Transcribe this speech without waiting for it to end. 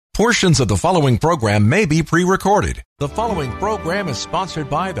Portions of the following program may be pre-recorded. The following program is sponsored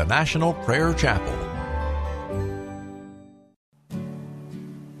by the National Prayer Chapel.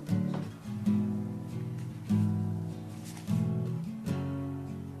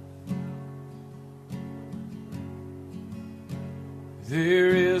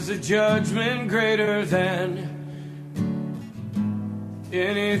 There is a judgment greater than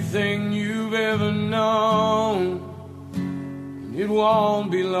anything you've ever known. It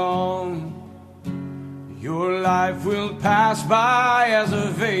won't be long. Your life will pass by as a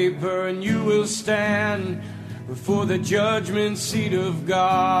vapor, and you will stand before the judgment seat of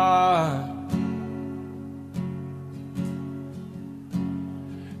God.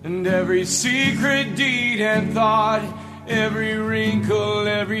 And every secret deed and thought, every wrinkle,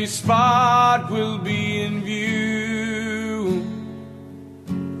 every spot will be in view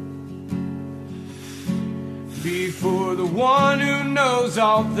before the one who knows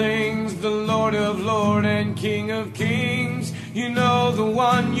all things, the Lord of Lords and King of Kings. You know, the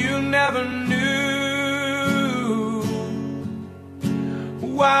one you never knew.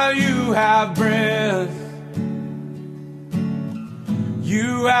 While you have breath,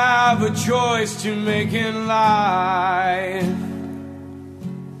 you have a choice to make in life.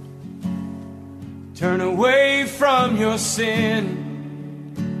 Turn away from your sin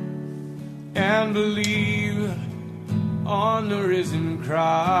and believe on the risen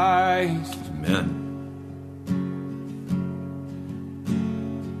Christ. Amen.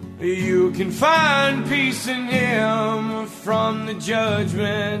 You can find peace in Him from the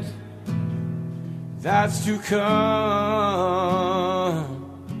judgment that's to come.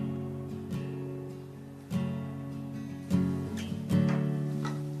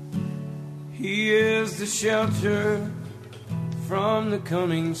 He is the shelter from the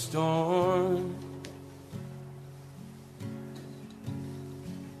coming storm.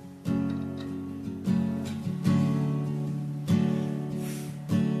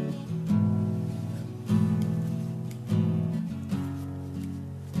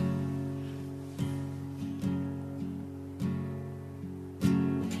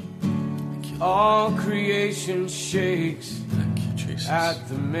 All creation shakes at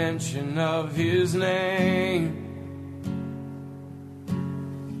the mention of His name.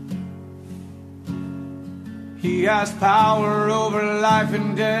 He has power over life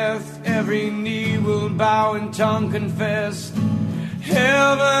and death. Every knee will bow and tongue confess.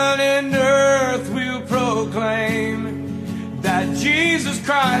 Heaven and earth will proclaim that Jesus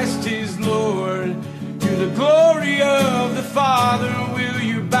Christ is Lord. To the glory of the Father, will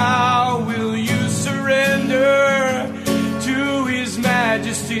you bow? Will you surrender to His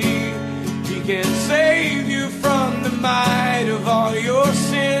majesty? He can save you from the might of all your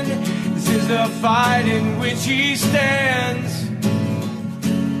sin. This is the fight in which He stands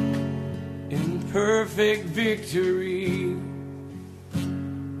in perfect victory.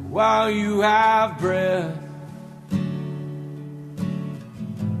 While you have breath,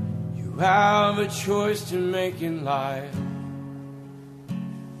 you have a choice to make in life.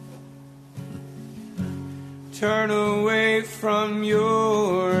 Turn away from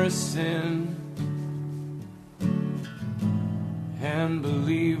your sin and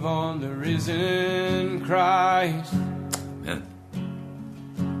believe on the risen Christ. Amen.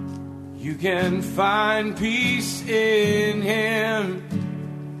 You can find peace in Him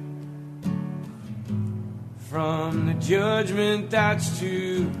from the judgment that's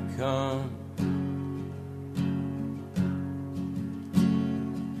to come.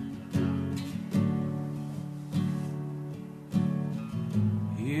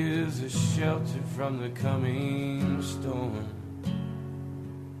 He is a shelter from the coming storm.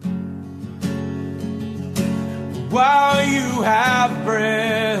 While you have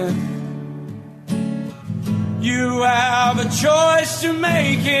breath, you have a choice to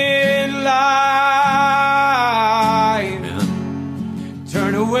make in life. Amen.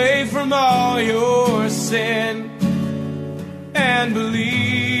 Turn away from all your sin and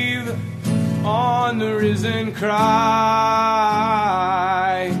believe on the risen Christ.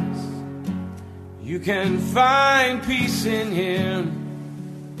 You can find peace in Him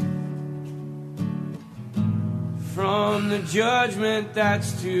from the judgment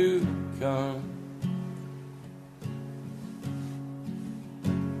that's to come.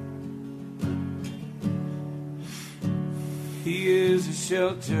 He is a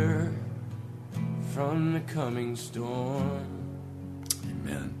shelter from the coming storm.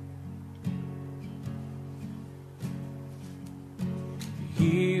 Amen.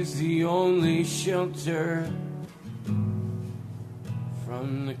 He's the only shelter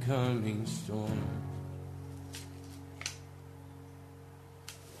from the coming storm.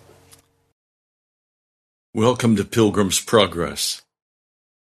 Welcome to Pilgrim's Progress.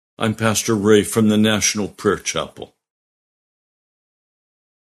 I'm Pastor Ray from the National Prayer Chapel.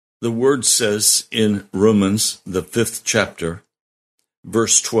 The Word says in Romans, the 5th chapter,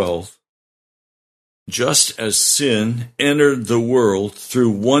 verse 12, just as sin entered the world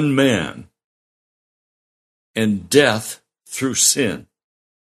through one man, and death through sin.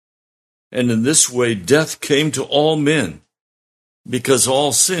 And in this way death came to all men, because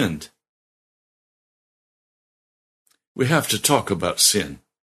all sinned. We have to talk about sin.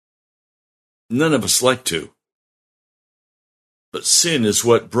 None of us like to. But sin is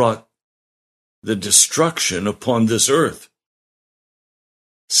what brought the destruction upon this earth.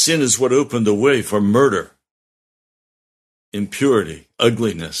 Sin is what opened the way for murder, impurity,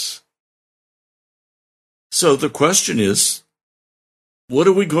 ugliness. So the question is, what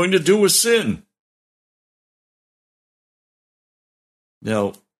are we going to do with sin?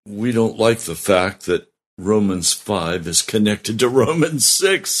 Now, we don't like the fact that Romans 5 is connected to Romans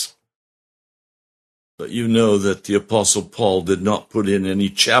 6. But you know that the Apostle Paul did not put in any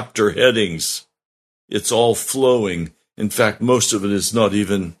chapter headings. It's all flowing. In fact, most of it is not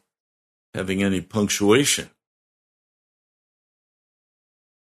even having any punctuation.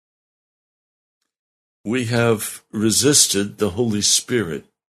 We have resisted the Holy Spirit.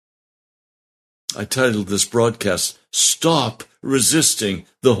 I titled this broadcast, Stop Resisting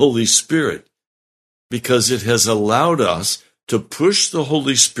the Holy Spirit, because it has allowed us to push the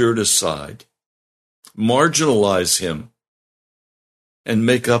Holy Spirit aside, marginalize him, and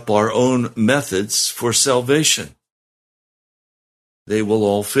make up our own methods for salvation. They will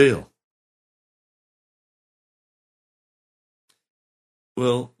all fail.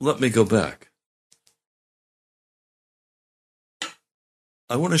 Well, let me go back.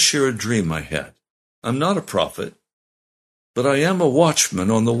 I want to share a dream I had. I'm not a prophet, but I am a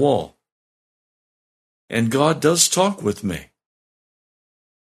watchman on the wall. And God does talk with me.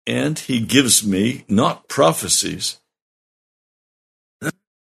 And he gives me not prophecies,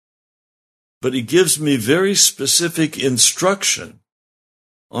 but he gives me very specific instruction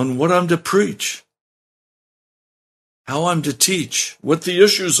on what I'm to preach, how I'm to teach, what the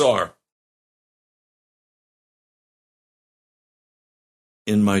issues are.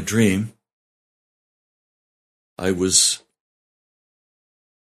 In my dream, I was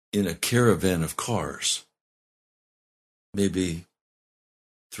in a caravan of cars, maybe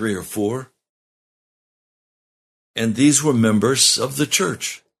 3 or 4, and these were members of the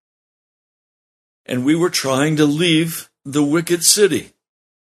church. And we were trying to leave the wicked city.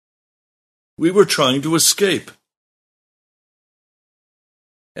 We were trying to escape.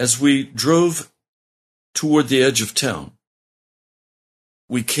 As we drove toward the edge of town,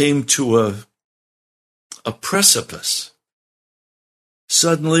 we came to a precipice.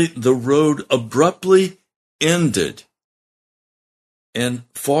 Suddenly, the road abruptly ended, and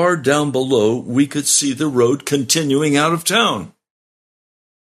far down below, we could see the road continuing out of town.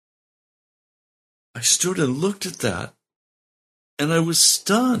 I stood and looked at that, and I was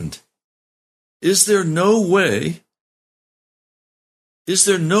stunned. Is there no way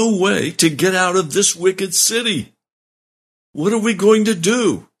to get out of this wicked city? What are we going to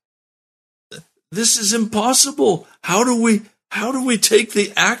do? This is impossible. How do we take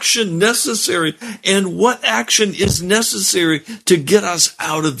the action necessary? And what action is necessary to get us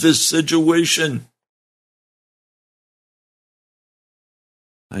out of this situation?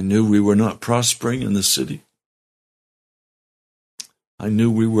 I knew we were not prospering in the city. I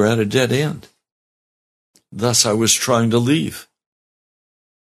knew we were at a dead end. Thus, I was trying to leave.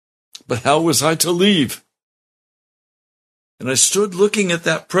 But how was I to leave? And I stood looking at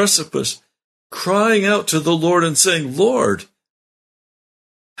that precipice, crying out to the Lord and saying, Lord,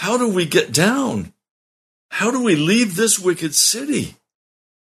 how do we get down? How do we leave this wicked city?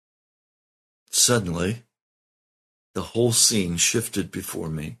 Suddenly, the whole scene shifted before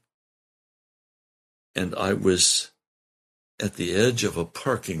me, and I was at the edge of a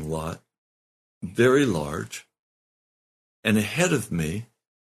parking lot, very large, and ahead of me,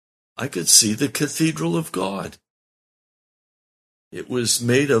 I could see the Cathedral of God. It was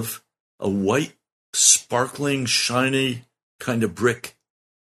made of a white, sparkling, shiny kind of brick.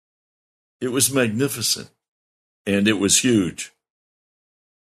 It was magnificent, and it was huge.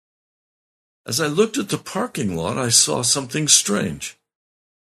 As I looked at the parking lot, I saw something strange.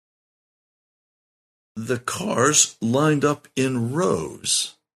 The cars lined up in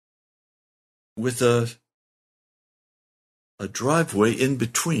rows with a driveway in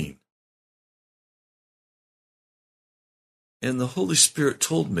between. And the Holy Spirit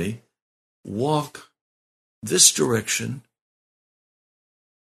told me, walk this direction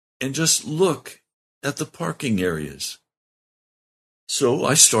and just look at the parking areas. So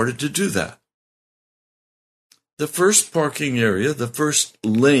I started to do that. The first parking area, the first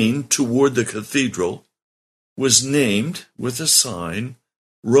lane toward the cathedral, was named with a sign,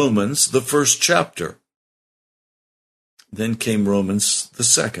 Romans, the first chapter. Then came Romans, the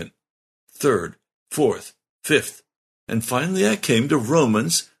second, third, fourth, fifth, and finally I came to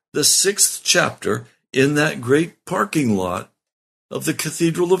Romans, the sixth chapter, in that great parking lot of the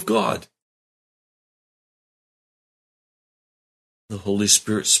Cathedral of God. The Holy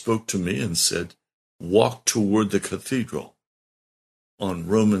Spirit spoke to me and said, walk toward the cathedral on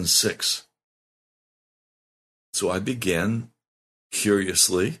Romans 6. So I began,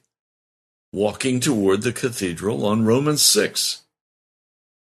 curiously, walking toward the cathedral on Romans 6.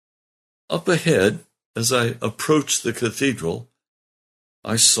 Up ahead, as I approached the cathedral,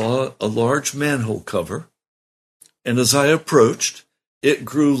 I saw a large manhole cover, and as I approached, it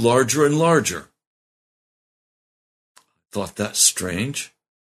grew larger and larger. I thought that strange.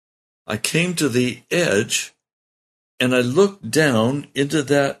 I came to the edge, and I looked down into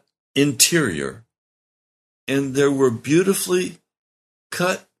that interior, and there were beautifully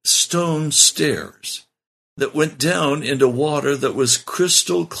cut stone stairs that went down into water that was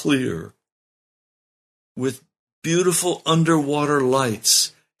crystal clear, with beautiful underwater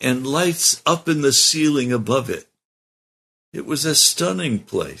lights and lights up in the ceiling above it. It was a stunning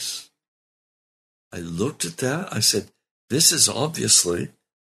place. I looked at that. I said, this is obviously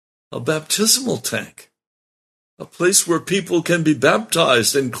a baptismal tank, a place where people can be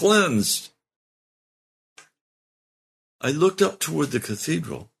baptized and cleansed. I looked up toward the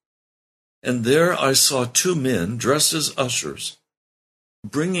cathedral, and there I saw two men dressed as ushers,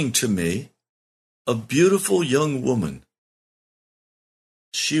 bringing to me a beautiful young woman.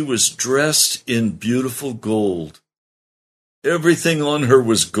 She was dressed in beautiful gold. Everything on her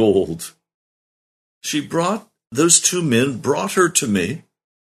was gold. Those two men brought her to me,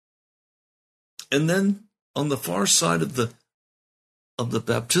 and then on the far side of the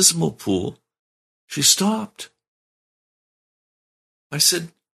baptismal pool, she stopped. I said,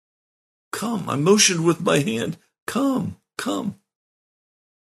 come. I motioned with my hand, come, come.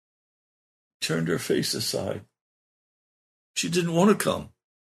 Turned her face aside. She didn't want to come.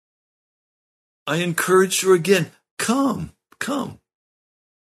 I encouraged her again, come, come.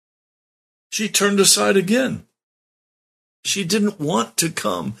 She turned aside again. She didn't want to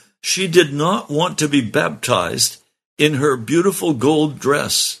come. She did not want to be baptized in her beautiful gold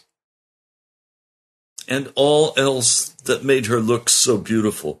dress and all else that made her look so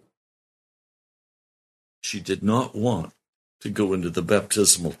beautiful. She did not want to go into the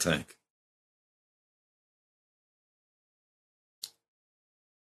baptismal tank.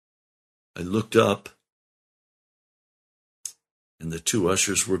 I looked up, and the two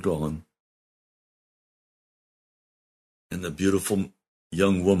ushers were gone, and the beautiful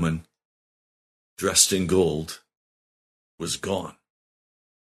young woman dressed in gold was gone.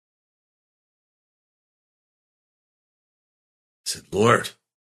 I said, Lord,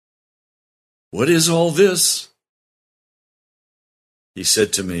 what is all this? He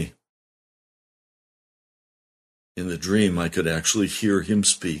said to me, in the dream I could actually hear him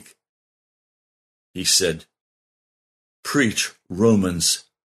speak. He said, preach Romans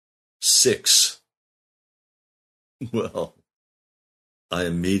 6. Well, I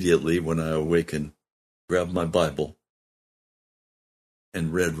immediately, when I awakened, grabbed my Bible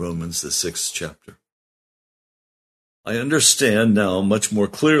and read Romans, the 6th chapter. I understand now much more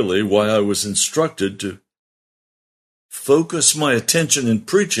clearly why I was instructed to focus my attention in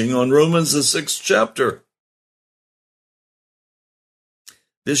preaching on Romans, the 6th chapter.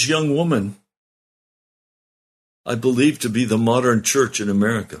 This young woman, I believe to be the modern church in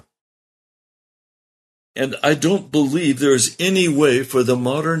America. And I don't believe there is any way for the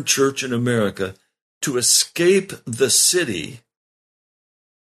modern church in America to escape the city.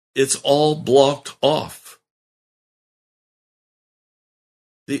 It's all blocked off.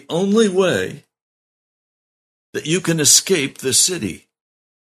 The only way that you can escape the city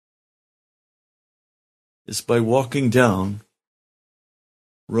is by walking down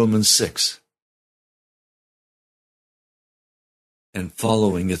Romans 6 and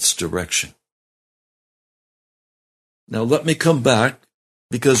following its direction. Now let me come back,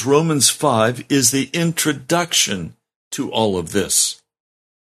 because Romans 5 is the introduction to all of this.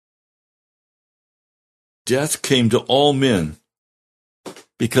 Death came to all men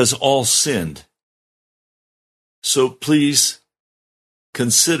because all sinned. So please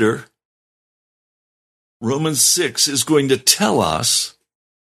consider Romans 6 is going to tell us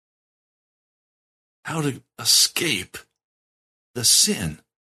how to escape the sin.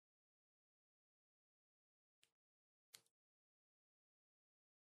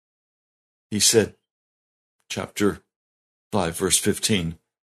 He said, chapter 5, verse 15,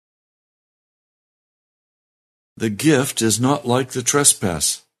 the gift is not like the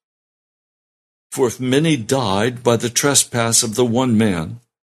trespass. For if many died by the trespass of the one man,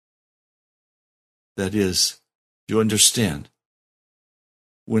 that is, you understand,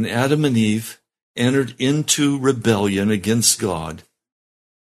 when Adam and Eve entered into rebellion against God,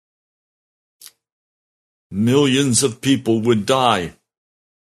 millions of people would die.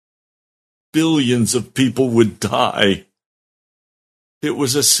 Billions of people would die. It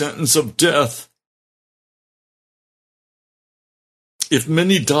was a sentence of death. If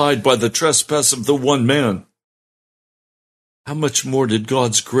many died by the trespass of the one man, how much more did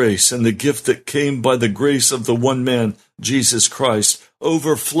God's grace and the gift that came by the grace of the one man, Jesus Christ,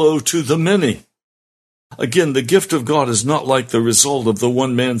 overflow to the many? Again, the gift of God is not like the result of the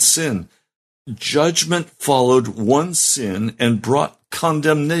one man's sin. Judgment followed one sin and brought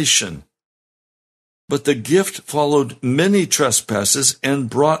condemnation. But the gift followed many trespasses and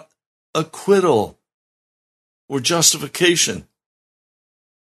brought acquittal or justification.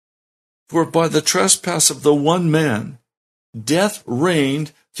 For by the trespass of the one man, death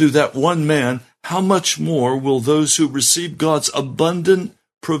reigned through that one man. How much more will those who receive God's abundant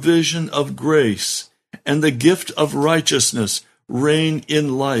provision of grace and the gift of righteousness reign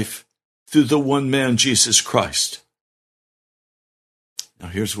in life through the one man, Jesus Christ? Now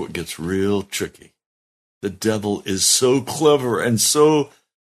here's what gets real tricky. The devil is so clever and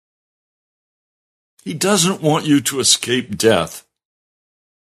he doesn't want you to escape death.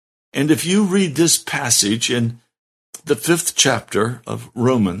 And if you read this passage in the 5th chapter of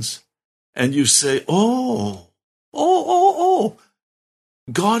Romans, and you say,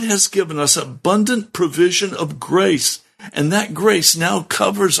 God has given us abundant provision of grace, and that grace now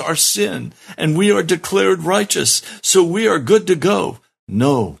covers our sin, and we are declared righteous, so we are good to go.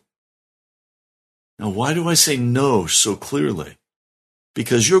 No. Now, why do I say no so clearly?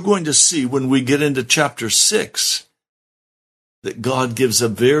 Because you're going to see when we get into chapter 6 that God gives a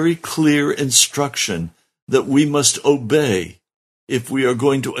very clear instruction that we must obey if we are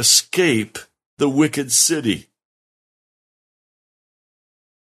going to escape the wicked city.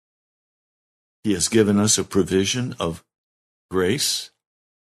 He has given us a provision of grace,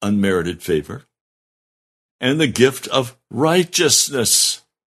 unmerited favor, and the gift of righteousness.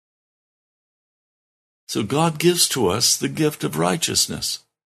 So God gives to us the gift of righteousness.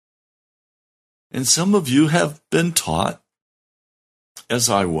 And some of you have been taught, as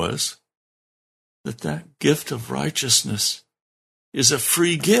I was, that gift of righteousness is a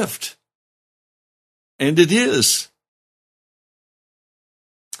free gift. And it is.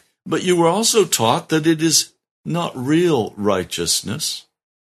 But you were also taught that it is not real righteousness.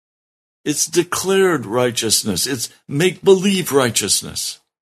 It's declared righteousness. It's make-believe righteousness.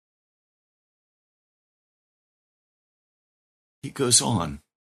 He goes on.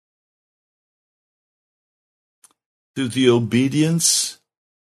 Through the obedience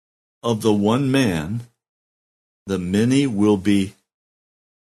of the one man, the many will be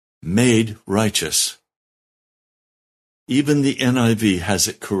made righteous. Even the NIV has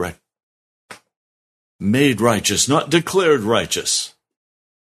it correct. Made righteous, not declared righteous.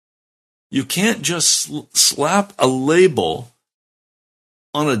 You can't just slap a label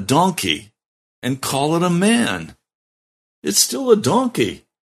on a donkey and call it a man. It's still a donkey.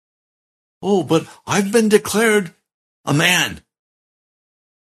 Oh, but I've been declared a man.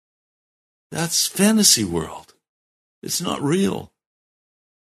 That's fantasy world. It's not real.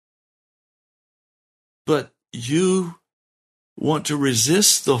 But you want to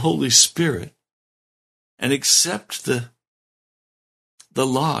resist the Holy Spirit and accept the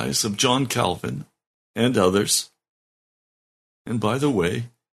lies of John Calvin and others. And by the way,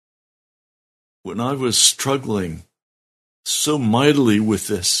 when I was struggling so mightily with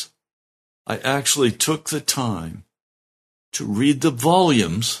this, I actually took the time to read the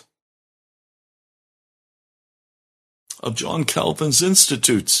volumes of John Calvin's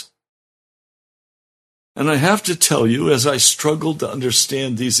Institutes. And I have to tell you, as I struggled to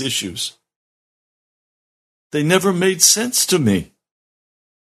understand these issues, they never made sense to me.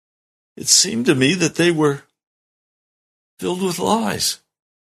 It seemed to me that they were filled with lies,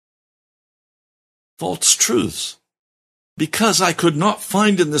 false truths, because I could not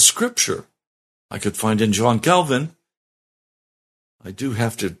find in the Scripture. I could find in John Calvin. I do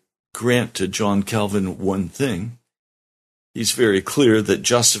have to grant to John Calvin one thing. He's very clear that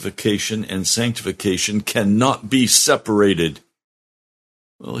justification and sanctification cannot be separated.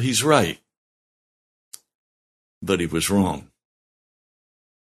 Well, he's right. But he was wrong.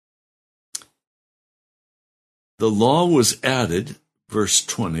 The law was added, verse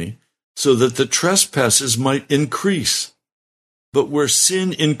 20, so that the trespasses might increase. But where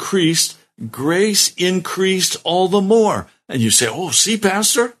sin increased, grace increased all the more. And you say, oh, see,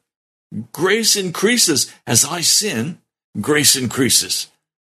 Pastor, grace increases. As I sin, grace increases.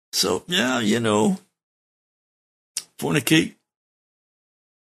 So, yeah, fornicate,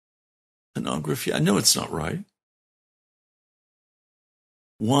 pornography, I know it's not right.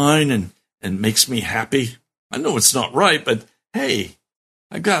 Wine and makes me happy. I know it's not right, but hey,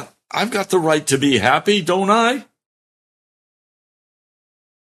 I've got the right to be happy, don't I?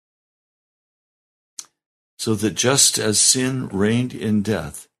 So that just as sin reigned in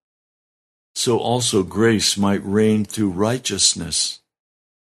death, so also grace might reign through righteousness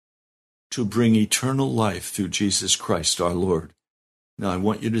to bring eternal life through Jesus Christ our Lord. Now I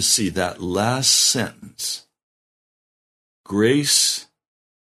want you to see that last sentence. Grace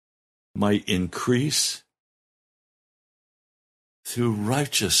might increase through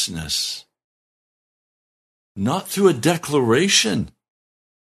righteousness, not through a declaration,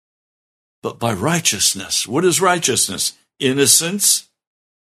 but by righteousness. What is righteousness? Innocence.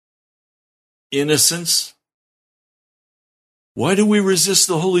 Innocence. Why do we resist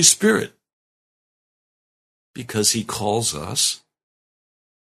the Holy Spirit? Because he calls us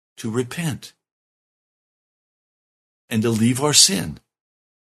to repent and to leave our sin.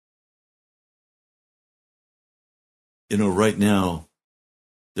 Right now,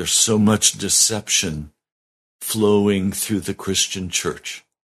 there's so much deception flowing through the Christian church.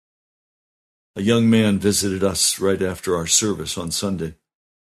 A young man visited us right after our service on Sunday.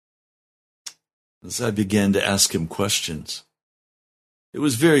 As I began to ask him questions, it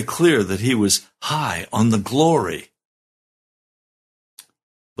was very clear that he was high on the glory,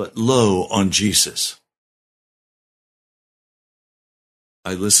 but low on Jesus.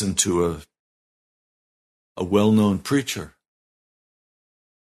 I listened to a well-known preacher,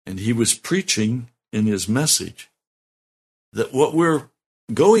 and he was preaching in his message that what we're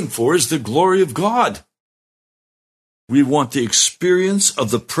going for is the glory of God. We want the experience of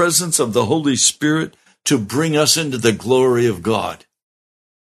the presence of the Holy Spirit to bring us into the glory of God.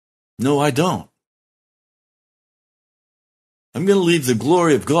 No, I don't. I'm going to leave the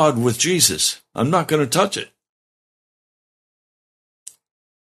glory of God with Jesus. I'm not going to touch it.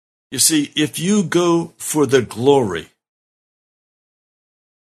 You see, if you go for the glory,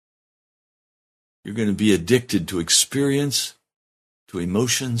 you're going to be addicted to experience, to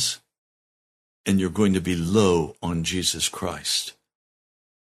emotions, and you're going to be low on Jesus Christ.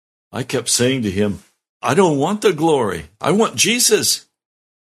 I kept saying to him, I don't want the glory. I want Jesus.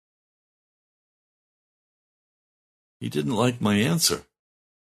 He didn't like my answer.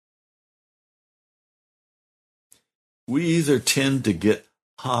 We either tend to get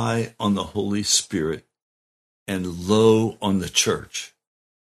high on the Holy Spirit and low on the church,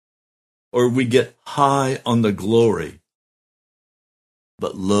 or we get high on the glory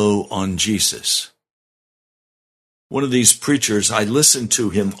but low on Jesus. One of these preachers, I listened to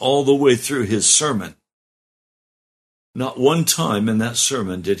him all the way through his sermon. Not one time in that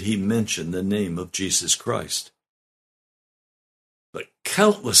sermon did he mention the name of Jesus Christ. But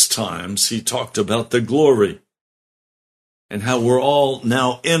countless times he talked about the glory and how we're all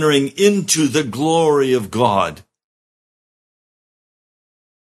now entering into the glory of God.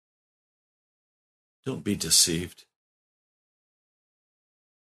 Don't be deceived.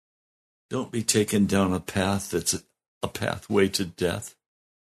 Don't be taken down a path that's a pathway to death.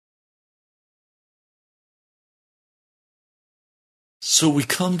 So we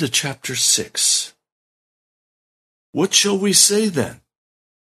come to chapter 6. What shall we say then?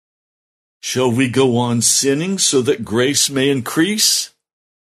 Shall we go on sinning so that grace may increase?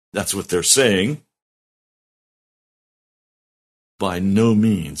 That's what they're saying. By no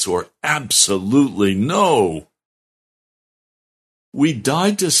means, or absolutely no. We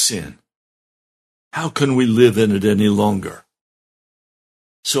died to sin. How can we live in it any longer?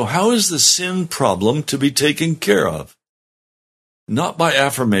 So how is the sin problem to be taken care of? Not by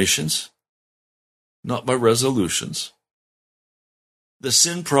affirmations, not by resolutions. The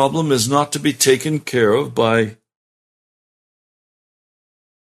sin problem is not to be taken care of by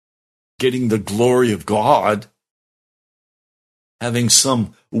getting the glory of God, having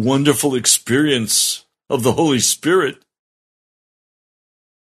some wonderful experience of the Holy Spirit.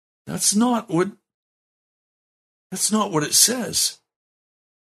 That's not what it says.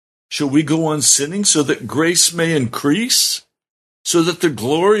 Shall we go on sinning so that grace may increase? So that the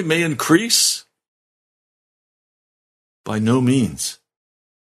glory may increase? By no means.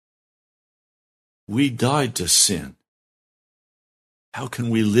 We died to sin. How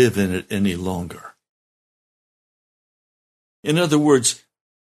can we live in it any longer? In other words,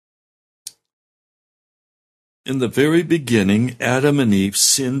 In the very beginning, Adam and Eve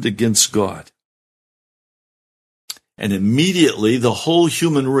sinned against God. And immediately the whole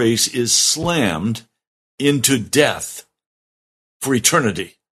human race is slammed into death for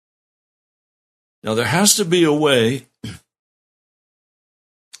eternity. Now there has to be a way,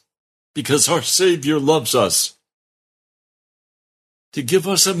 because our Savior loves us, to give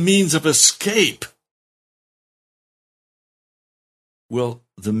us a means of escape. Well,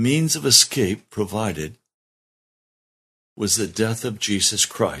 the means of escape provided was the death of Jesus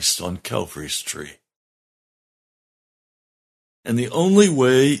Christ on Calvary's tree. And the only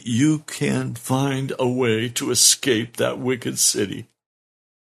way you can find a way to escape that wicked city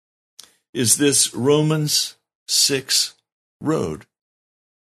is this Romans 6 road.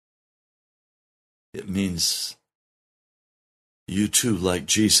 It means you too, like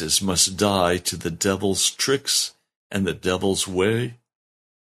Jesus, must die to the devil's tricks and the devil's way,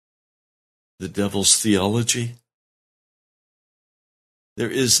 the devil's theology.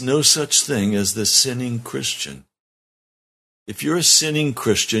 There is no such thing as the sinning Christian. If you're a sinning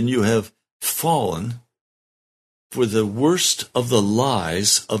Christian, you have fallen for the worst of the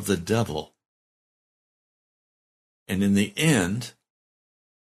lies of the devil. And in the end,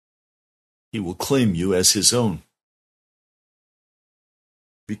 he will claim you as his own.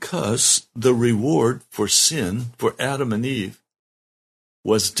 Because the reward for sin, for Adam and Eve,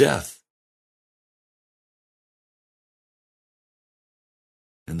 was death.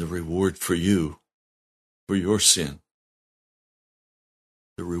 And the reward for you, for your sin,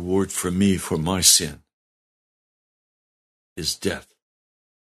 the reward for me, for my sin, is death.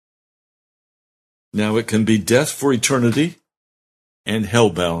 Now it can be death for eternity and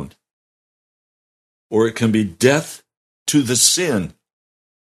hellbound, or it can be death to the sin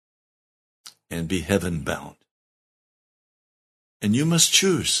and be heaven-bound. And you must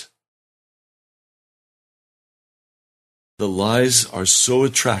choose. The lies are so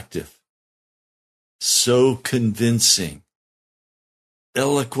attractive, so convincing.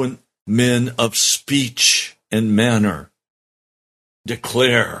 Eloquent men of speech and manner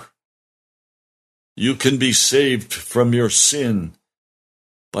declare you can be saved from your sin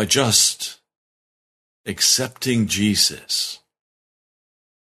by just accepting Jesus.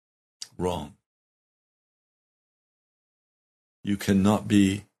 Wrong. You cannot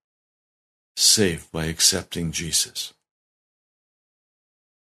be saved by accepting Jesus.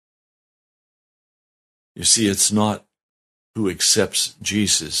 You see, it's not who accepts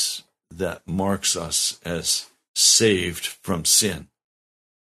Jesus that marks us as saved from sin.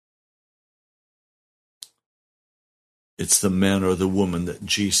 It's the man or the woman that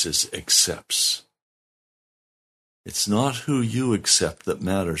Jesus accepts. It's not who you accept that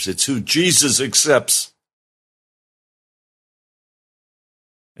matters. It's who Jesus accepts.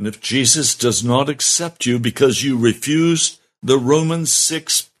 And if Jesus does not accept you because you refuse the Romans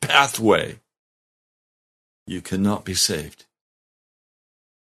 6 pathway, you cannot be saved.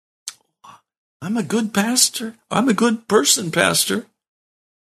 I'm a good pastor. I'm a good person, pastor.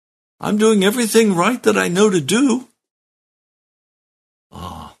 I'm doing everything right that I know to do.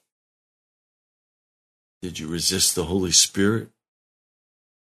 Did you resist the Holy Spirit?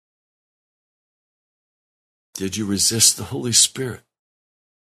 Did you resist the Holy Spirit?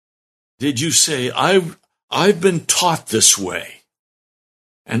 Did you say, I've been taught this way,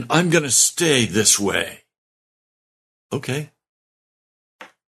 and I'm going to stay this way? Okay.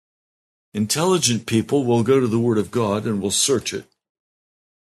 Intelligent people will go to the Word of God and will search it.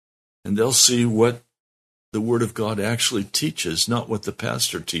 And they'll see what the Word of God actually teaches, not what the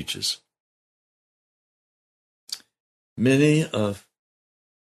pastor teaches. Many a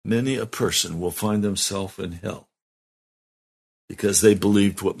person will find themselves in hell because they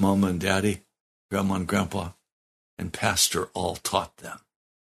believed what Mama and Daddy, Grandma and Grandpa, and Pastor all taught them.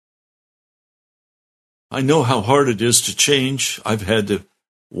 I know how hard it is to change. I've had to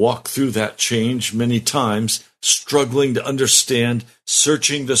walk through that change many times, struggling to understand,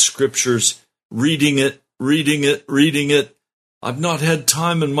 searching the scriptures, reading it. I've not had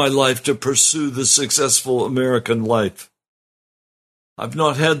time in my life to pursue the successful American life. I've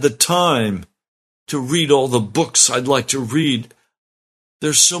not had the time to read all the books I'd like to read.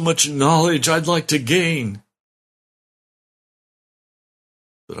 There's so much knowledge I'd like to gain.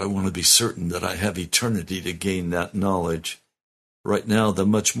 But I want to be certain that I have eternity to gain that knowledge. Right now, the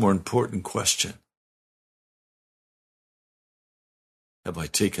much more important question: have I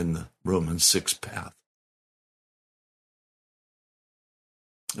taken the Romans 6 path?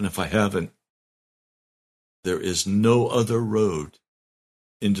 And if I haven't, there is no other road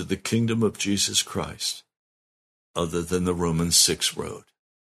into the kingdom of Jesus Christ other than the Romans 6 road.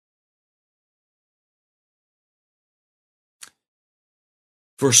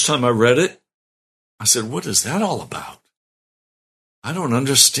 First time I read it, I said, what is that all about? I don't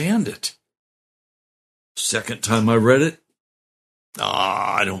understand it. Second time I read it,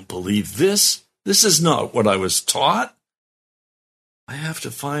 I don't believe this. This is not what I was taught. I have to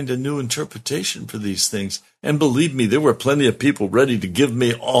find a new interpretation for these things. And believe me, there were plenty of people ready to give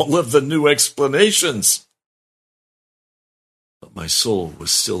me all of the new explanations. But my soul was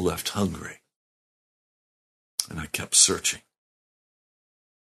still left hungry. And I kept searching.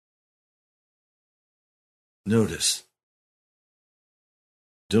 Notice,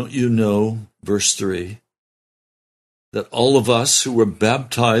 don't you know, verse 3, that all of us who were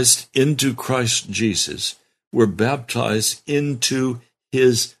baptized into Christ Jesus were baptized into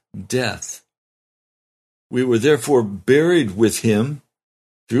his death. We were therefore buried with him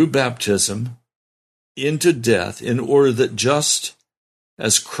through baptism into death, in order that just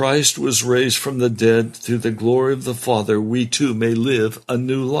as Christ was raised from the dead through the glory of the Father, we too may live a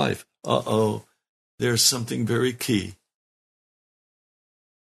new life. There's something very key.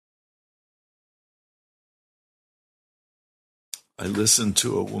 I listened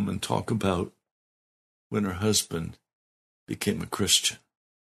to a woman talk about when her husband became a Christian.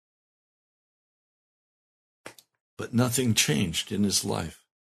 But nothing changed in his life.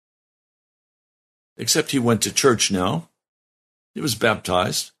 Except he went to church now. He was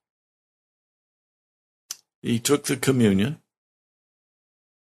baptized. He took the communion.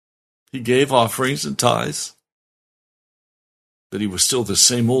 He gave offerings and tithes. But he was still the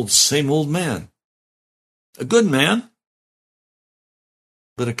same old man. A good man,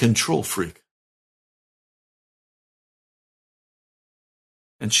 but a control freak.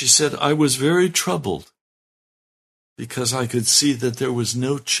 And she said, I was very troubled because I could see that there was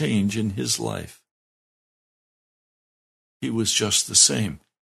no change in his life. He was just the same.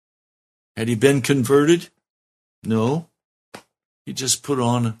 Had he been converted? No. He just put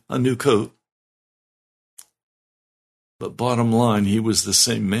on a new coat. But bottom line, he was the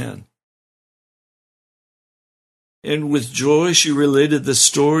same man. And with joy, she related the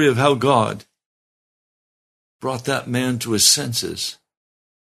story of how God brought that man to his senses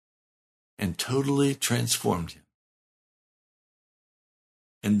and totally transformed him.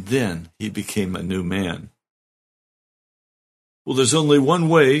 And then he became a new man. Well, there's only one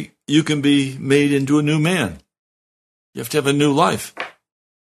way you can be made into a new man. You have to have a new life.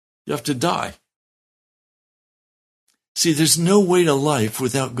 You have to die. See, there's no way to life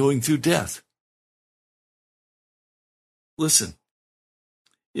without going through death. Listen,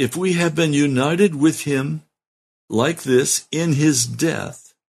 if we have been united with him like this in his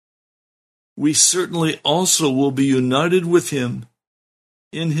death, we certainly also will be united with him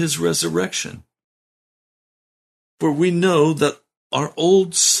in his resurrection. For we know that our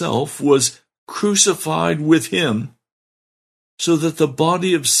old self was crucified with him so that the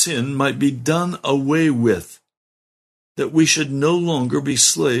body of sin might be done away with, that we should no longer be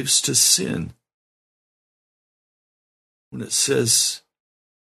slaves to sin. When it says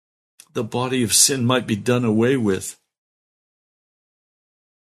the body of sin might be done away with,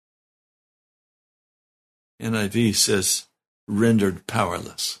 NIV says rendered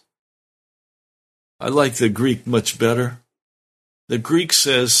powerless. I like the Greek much better. The Greek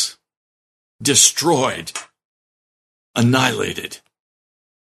says destroyed, annihilated.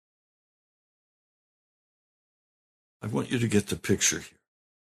 I want you to get the picture here.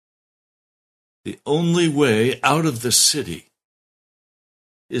 The only way out of the city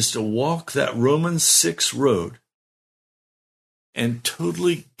is to walk that Romans 6 road and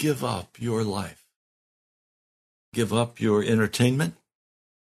totally give up your life. Give up your entertainment.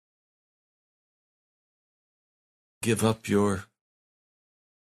 Give up your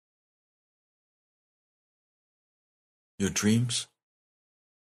dreams,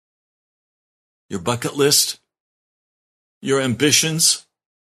 your bucket list, your ambitions,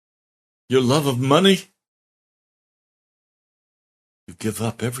 your love of money. You give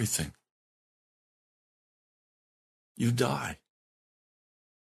up everything. You die.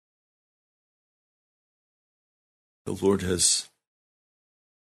 The Lord has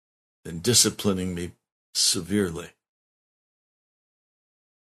been disciplining me severely,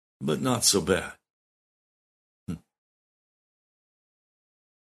 but not so bad.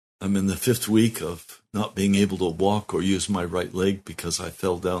 I'm in the 5th week of not being able to walk or use my right leg because I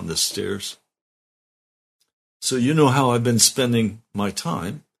fell down the stairs. So you know how I've been spending my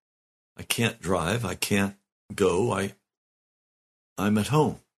time. I can't drive. I can't go. I'm at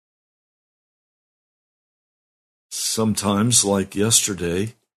home. Sometimes, like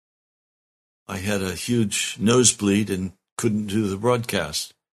yesterday, I had a huge nosebleed and couldn't do the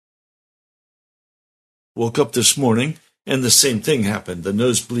broadcast. Woke up this morning, And the same thing happened. The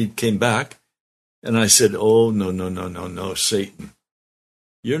nosebleed came back, and I said, oh, no, Satan.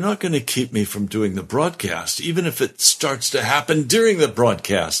 You're not going to keep me from doing the broadcast, even if it starts to happen during the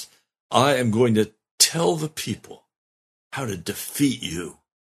broadcast. I am going to tell the people how to defeat you.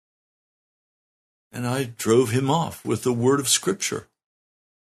 And I drove him off with the word of Scripture.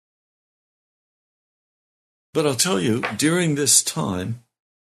 But I'll tell you, during this time,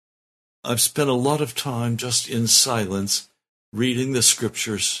 I've spent a lot of time just in silence, reading the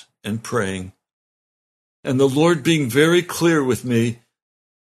Scriptures and praying, and the Lord being very clear with me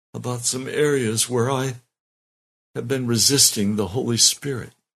about some areas where I have been resisting the Holy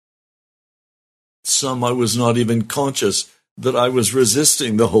Spirit. Some I was not even conscious that I was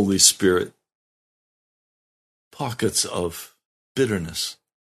resisting the Holy Spirit. Pockets of bitterness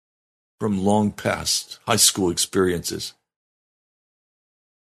from long past high school experiences.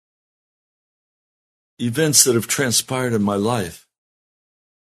 Events that have transpired in my life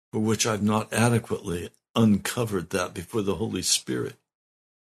for which I've not adequately uncovered that before the Holy Spirit.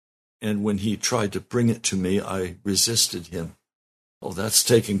 And when he tried to bring it to me, I resisted him. Oh, that's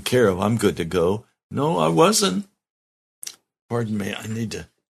taken care of. I'm good to go. No, I wasn't. Pardon me, I need to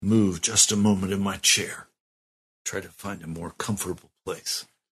move just a moment in my chair. Try to find a more comfortable place.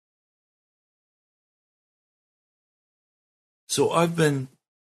 So I've been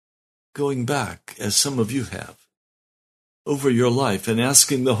going back, as some of you have, over your life and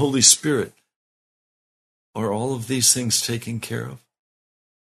asking the Holy Spirit, are all of these things taken care of?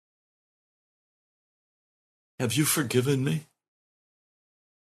 Have you forgiven me?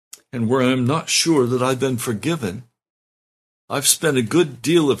 And where I'm not sure that I've been forgiven, I've spent a good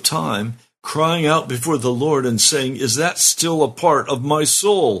deal of time crying out before the Lord and saying, is that still a part of my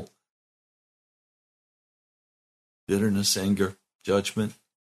soul? Bitterness, anger, judgment,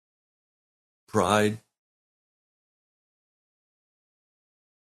 pride.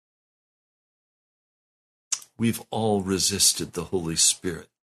 We've all resisted the Holy Spirit.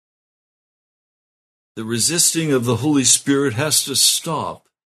 The resisting of the Holy Spirit has to stop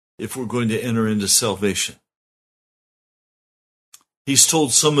if we're going to enter into salvation. He's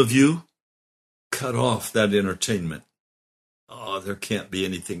told some of you, cut off that entertainment. Oh, there can't be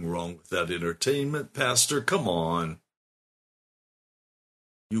anything wrong with that entertainment, Pastor. Come on.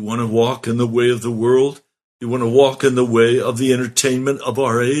 You want to walk in the way of the world? You want to walk in the way of the entertainment of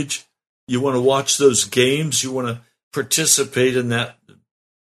our age? You want to watch those games? You want to participate in that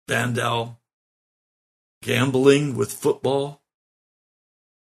Bandal gambling with football?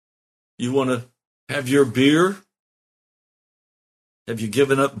 You want to have your beer? Have you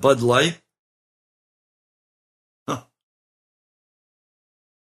given up Bud Light? Huh.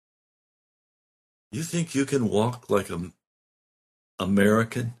 You think you can walk like an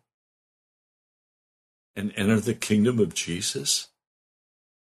American and enter the kingdom of Jesus?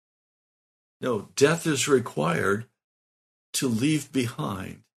 No, death is required to leave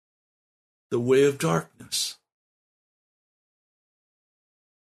behind the way of darkness.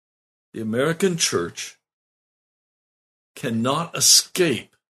 The American church cannot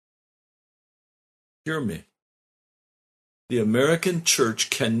escape. Hear me. The American church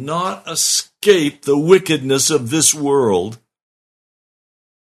cannot escape the wickedness of this world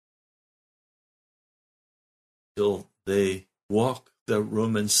till they walk the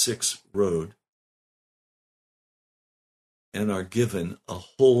Romans 6 road and are given a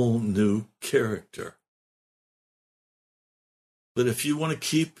whole new character. But if you want to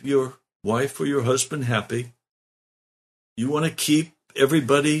keep your wife or your husband happy, you want to keep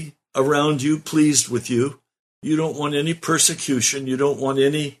everybody around you pleased with you, you don't want any persecution, you don't want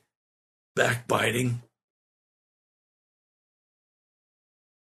any backbiting,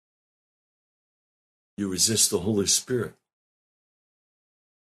 you resist the Holy Spirit.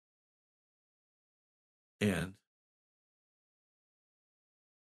 And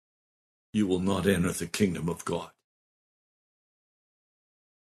you will not enter the kingdom of God.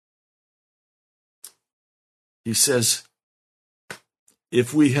 He says,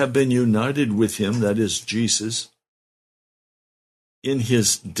 if we have been united with him, that is Jesus, in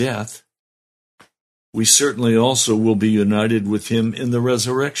his death, we certainly also will be united with him in the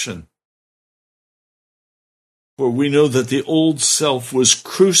resurrection. For we know that the old self was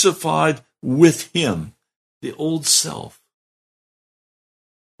crucified with him. The old self.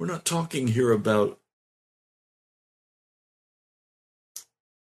 We're not talking here about,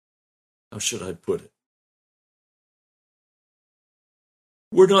 how should I put it?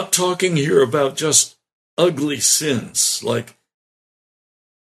 We're not talking here about just ugly sins like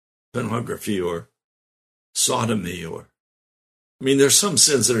pornography or sodomy there's some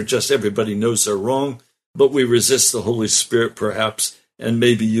sins that are just everybody knows they're wrong. but we resist the Holy Spirit perhaps, and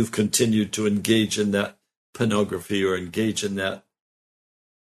maybe you've continued to engage in that pornography or engage in that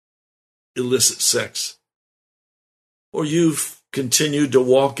illicit sex. Or you've continued to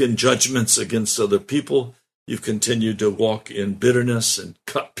walk in judgments against other people. You've continued to walk in bitterness and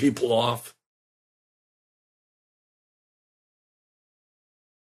cut people off.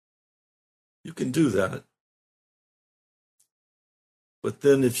 You can do that. But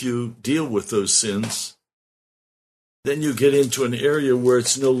then if you deal with those sins, then you get into an area where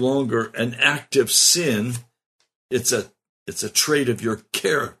it's no longer an active sin. It's a trait of your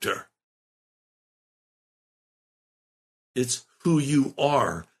character. It's who you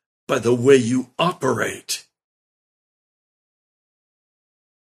are by the way you operate.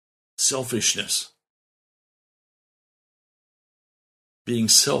 Selfishness. Being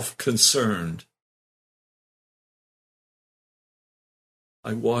self-concerned.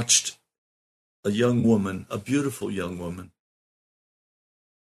 I watched a young woman, a beautiful young woman,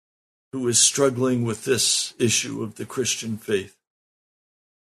 who is struggling with this issue of the Christian faith.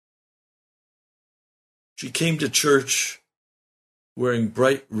 She came to church wearing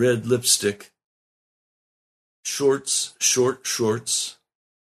bright red lipstick, short shorts,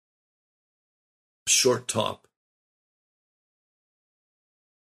 short top.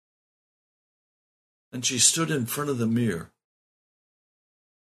 And she stood in front of the mirror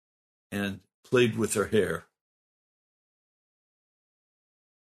and played with her hair.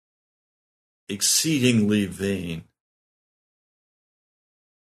 Exceedingly vain.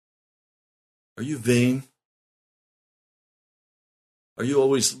 Are you vain? Are you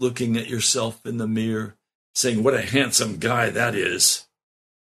always looking at yourself in the mirror, saying, what a handsome guy that is?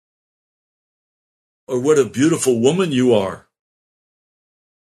 Or what a beautiful woman you are?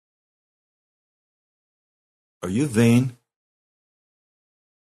 Are you vain?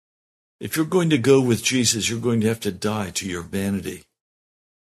 If you're going to go with Jesus, you're going to have to die to your vanity.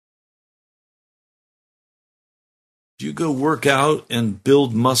 Do you go work out and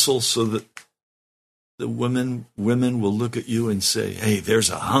build muscle so that the women will look at you and say, hey, there's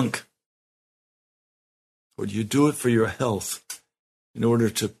a hunk? Or do you do it for your health in order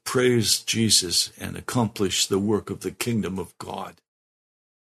to praise Jesus and accomplish the work of the kingdom of God?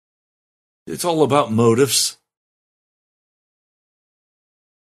 It's all about motives.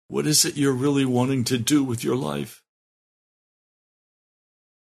 What is it you're really wanting to do with your life?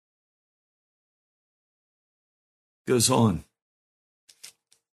 It goes on.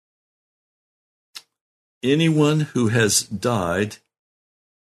 Anyone who has died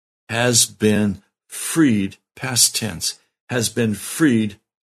has been freed, past tense, has been freed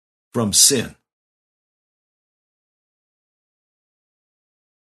from sin.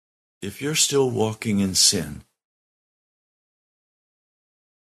 If you're still walking in sin,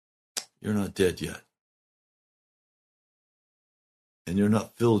 you're not dead yet. And you're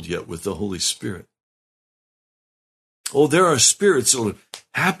not filled yet with the Holy Spirit. Oh, there are spirits that are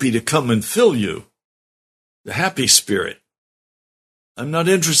happy to come and fill you. The happy spirit. I'm not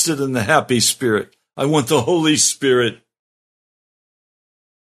interested in the happy spirit. I want the Holy Spirit.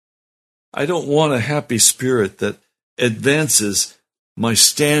 I don't want a happy spirit that advances my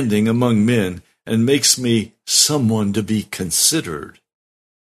standing among men and makes me someone to be considered.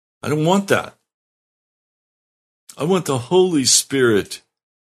 I don't want that. I want the Holy Spirit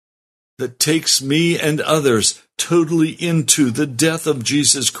that takes me and others totally into the death of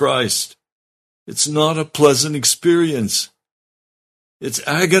Jesus Christ. It's not a pleasant experience. It's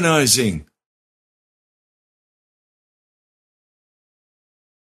agonizing.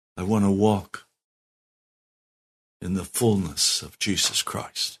 I want to walk in the fullness of Jesus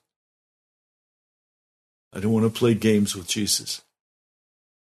Christ. I don't want to play games with Jesus.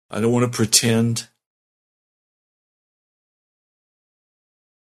 I don't want to pretend.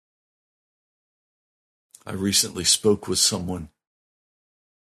 I recently spoke with someone.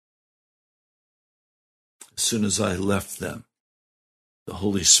 As soon as I left them, the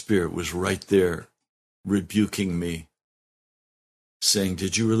Holy Spirit was right there rebuking me, saying,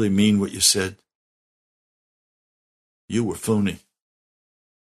 did you really mean what you said? You were phony.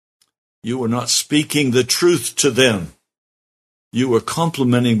 You were not speaking the truth to them. You were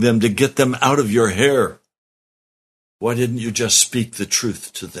complimenting them to get them out of your hair. Why didn't you just speak the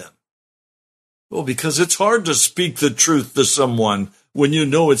truth to them? Well, because it's hard to speak the truth to someone when you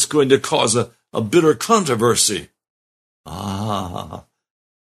know it's going to cause a bitter controversy. Ah,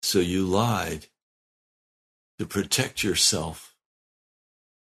 so you lied to protect yourself.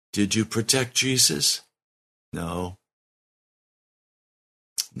 Did you protect Jesus? No.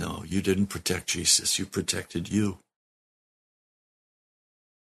 No, you didn't protect Jesus. You protected you.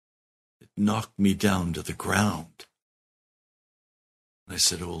 It knocked me down to the ground. And I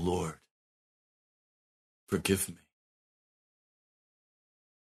said, "Oh Lord, forgive me.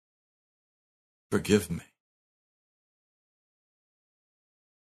 Forgive me."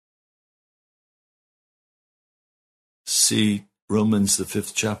 See, Romans, the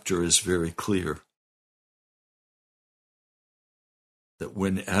 5th chapter, is very clear that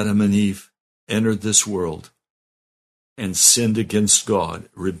when Adam and Eve entered this world and sinned against God,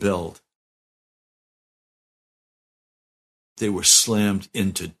 rebelled, they were slammed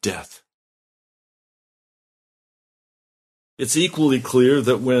into death. It's equally clear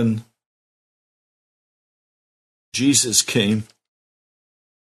that when Jesus came,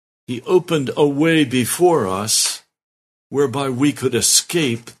 he opened a way before us whereby we could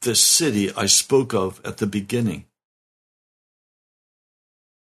escape the city I spoke of at the beginning.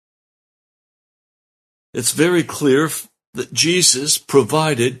 It's very clear that Jesus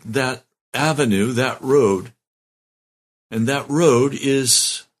provided that avenue, that road, and that road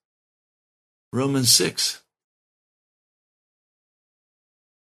is Romans 6.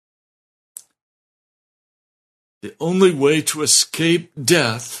 The only way to escape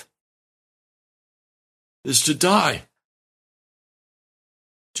death is to die.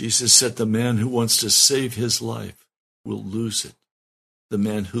 Jesus said, "The man who wants to save his life will lose it. The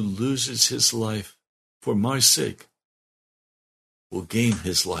man who loses his life for my sake will gain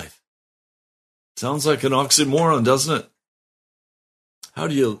his life." Sounds like an oxymoron, doesn't it? How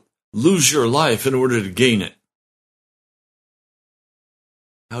do you lose your life in order to gain it?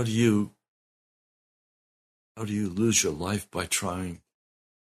 How do you lose your life by trying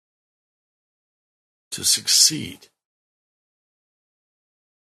to succeed?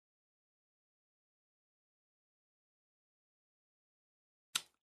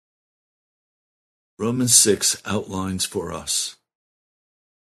 Romans 6 outlines for us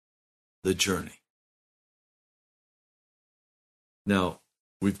the journey. Now,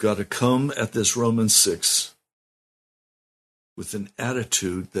 we've got to come at this Romans 6 with an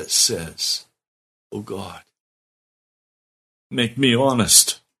attitude that says, "Oh God, make me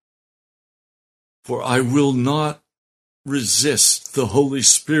honest, for I will not resist the Holy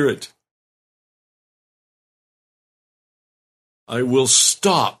Spirit. I will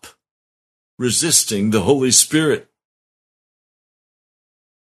stop resisting the Holy Spirit.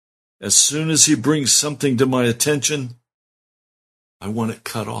 As soon as he brings something to my attention, I want it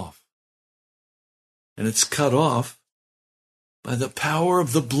cut off. And it's cut off by the power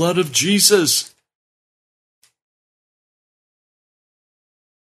of the blood of Jesus.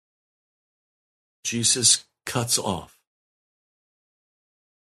 Jesus cuts off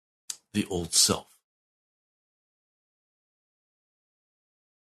the old self.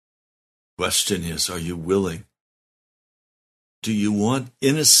 Question is, are you willing? Do you want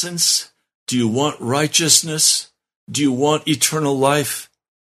innocence? Do you want righteousness? Do you want eternal life?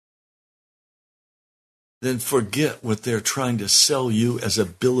 Then forget what they're trying to sell you as a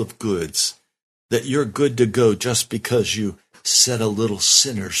bill of goods, that you're good to go just because you said a little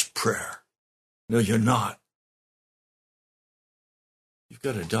sinner's prayer. No, you're not. You've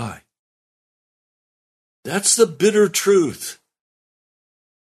got to die. That's the bitter truth.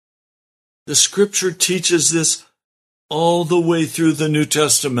 The scripture teaches this all the way through the New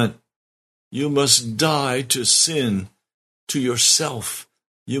Testament. You must die to sin, to yourself.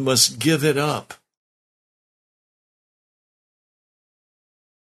 You must give it up.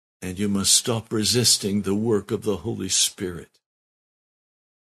 And you must stop resisting the work of the Holy Spirit.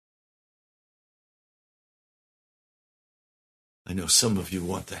 I know some of you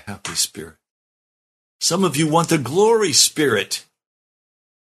want the happy spirit. Some of you want the glory spirit.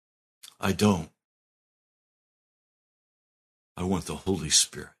 I don't. I want the Holy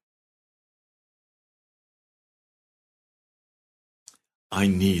Spirit. I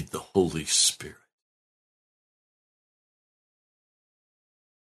need the Holy Spirit.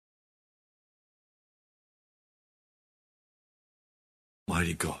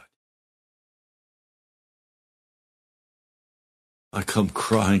 Mighty God, I come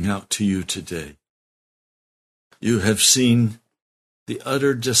crying out to you today. You have seen the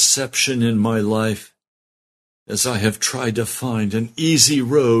utter deception in my life as I have tried to find an easy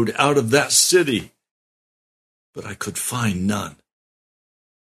road out of that city, but I could find none.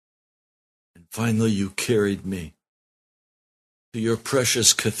 And finally you carried me to your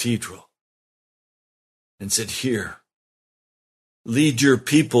precious cathedral and said, "Here, lead your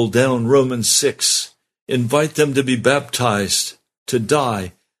people down Romans 6. Invite them to be baptized, to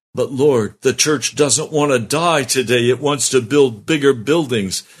die. But Lord, the church doesn't want to die today. It wants to build bigger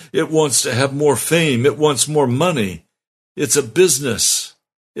buildings. It wants to have more fame. It wants more money. It's a business.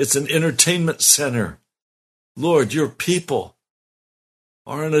 It's an entertainment center. Lord, your people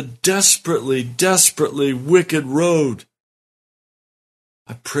are on a desperately, desperately wicked road.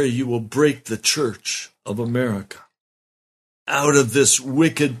 I pray you will break the Church of America out of this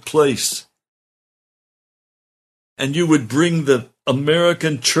wicked place. And you would bring the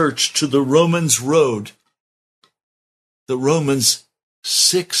American church to the Romans road, the Romans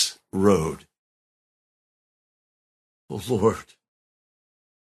 6 road. Oh Lord,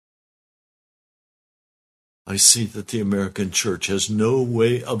 I see that the American church has no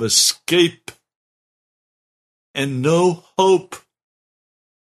way of escape and no hope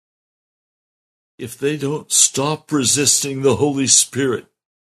if they don't stop resisting the Holy Spirit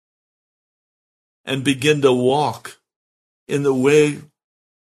and begin to walk in the way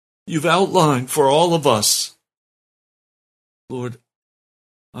you've outlined for all of us. Lord,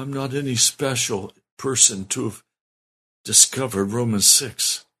 I'm not any special person to have discovered Romans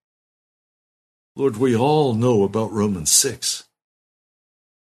 6. Lord, we all know about Romans 6.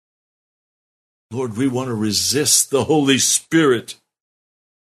 Lord, we want to resist the Holy Spirit.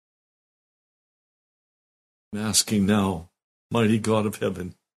 I'm asking now, mighty God of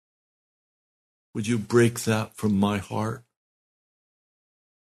heaven, would you break that from my heart?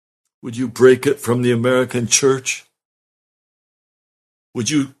 Would you break it from the American church? Would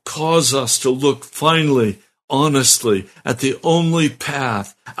you cause us to look finally, honestly, at the only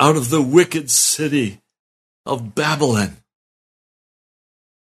path out of the wicked city of Babylon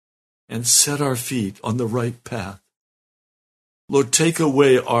and set our feet on the right path? Lord, take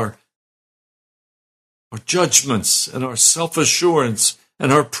away our judgments and our self-assurance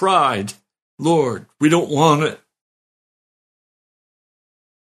and our pride. Lord, we don't want it.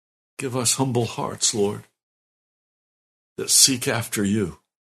 Give us humble hearts, Lord, that seek after you.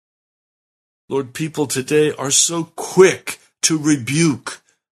 Lord, people today are so quick to rebuke,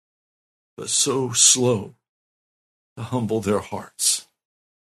 but so slow to humble their hearts.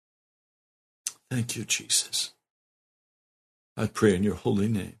 Thank you, Jesus. I pray in your holy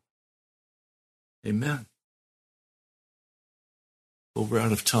name. Amen. Well, we're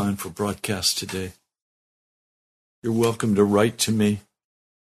out of time for broadcast today. You're welcome to write to me.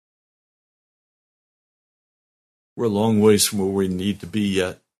 We're a long ways from where we need to be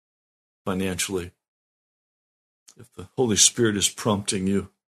yet, financially. If the Holy Spirit is prompting you,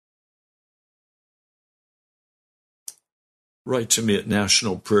 write to me at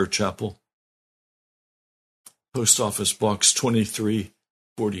National Prayer Chapel, Post Office Box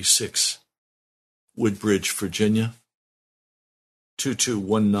 2346, Woodbridge, Virginia,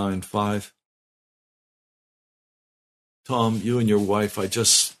 22195. Tom, you and your wife, I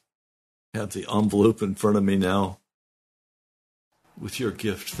just have the envelope in front of me now with your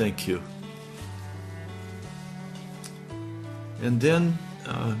gift. Thank you. And then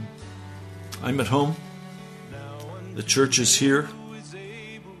I'm at home. The church is here.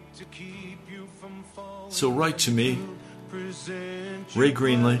 So write to me, Ray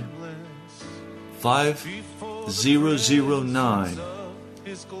Greenley, 5009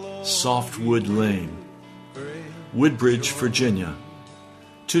 Softwood Lane, Woodbridge, Virginia,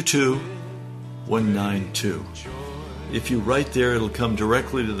 22192. If you write there, it'll come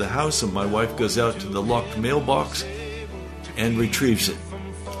directly to the house, and my wife goes out to the locked mailbox and retrieves it,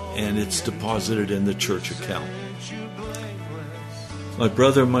 and it's deposited in the church account. My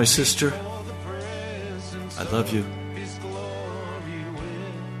brother, my sister, I love you.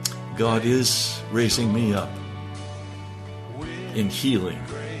 God is raising me up in healing.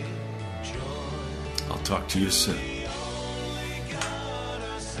 I'll talk to you soon.